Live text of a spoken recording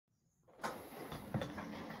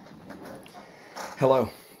Hello.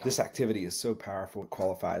 This activity is so powerful it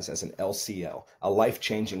qualifies as an LCL, a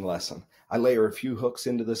life-changing lesson. I layer a few hooks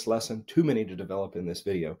into this lesson, too many to develop in this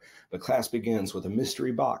video, but class begins with a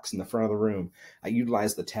mystery box in the front of the room. I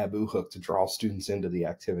utilize the taboo hook to draw students into the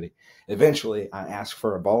activity. Eventually, I ask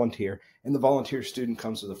for a volunteer, and the volunteer student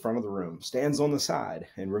comes to the front of the room, stands on the side,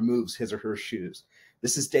 and removes his or her shoes.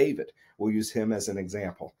 This is David. We'll use him as an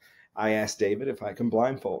example. I ask David if I can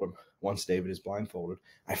blindfold him. Once David is blindfolded,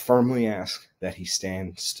 I firmly ask that he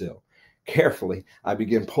stand still. Carefully, I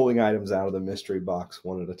begin pulling items out of the mystery box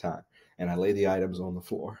one at a time, and I lay the items on the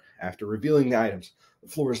floor. After revealing the items, the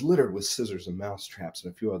floor is littered with scissors and mouse traps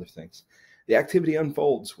and a few other things. The activity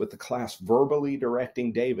unfolds with the class verbally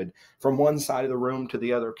directing David from one side of the room to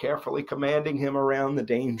the other, carefully commanding him around the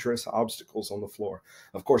dangerous obstacles on the floor.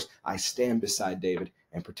 Of course, I stand beside David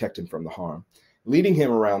and protect him from the harm, leading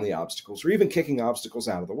him around the obstacles, or even kicking obstacles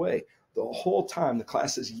out of the way. The whole time, the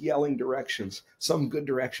class is yelling directions, some good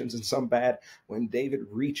directions and some bad. When David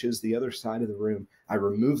reaches the other side of the room, I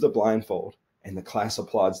remove the blindfold, and the class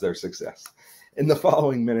applauds their success. In the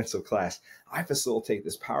following minutes of class, I facilitate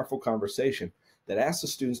this powerful conversation that asks the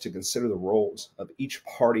students to consider the roles of each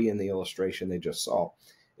party in the illustration they just saw.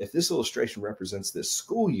 If this illustration represents this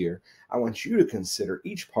school year, I want you to consider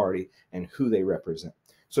each party and who they represent.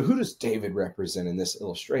 So who does David represent in this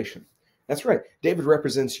illustration? That's right, David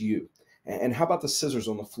represents you. And how about the scissors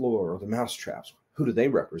on the floor or the mouse traps? Who do they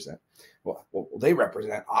represent? Well, they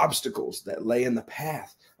represent obstacles that lay in the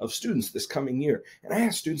path of students this coming year. And I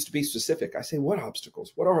ask students to be specific. I say, what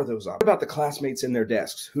obstacles? What are those obstacles? What about the classmates in their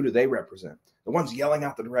desks? Who do they represent? The ones yelling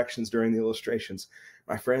out the directions during the illustrations.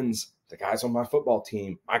 My friends, the guys on my football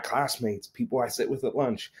team, my classmates, people I sit with at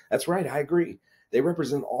lunch. That's right, I agree. They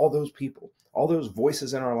represent all those people, all those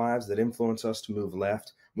voices in our lives that influence us to move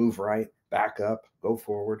left, move right, back up, go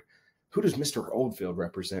forward. Who does Mr. Oldfield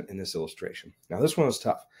represent in this illustration? Now, this one is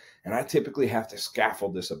tough, and I typically have to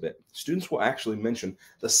scaffold this a bit. Students will actually mention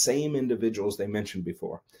the same individuals they mentioned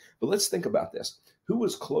before. But let's think about this. Who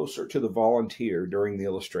was closer to the volunteer during the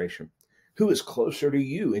illustration? Who is closer to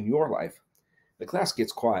you in your life? The class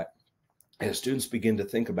gets quiet as students begin to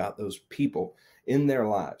think about those people in their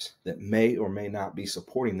lives that may or may not be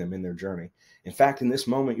supporting them in their journey. In fact, in this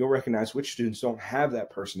moment, you'll recognize which students don't have that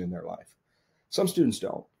person in their life. Some students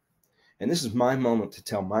don't. And this is my moment to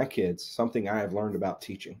tell my kids something I have learned about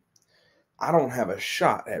teaching. I don't have a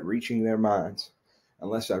shot at reaching their minds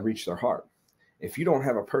unless I reach their heart. If you don't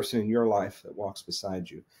have a person in your life that walks beside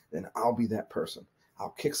you, then I'll be that person.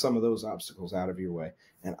 I'll kick some of those obstacles out of your way,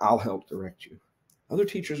 and I'll help direct you. Other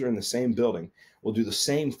teachers are in the same building will do the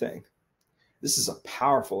same thing. This is a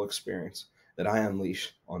powerful experience that I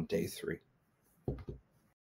unleash on day 3.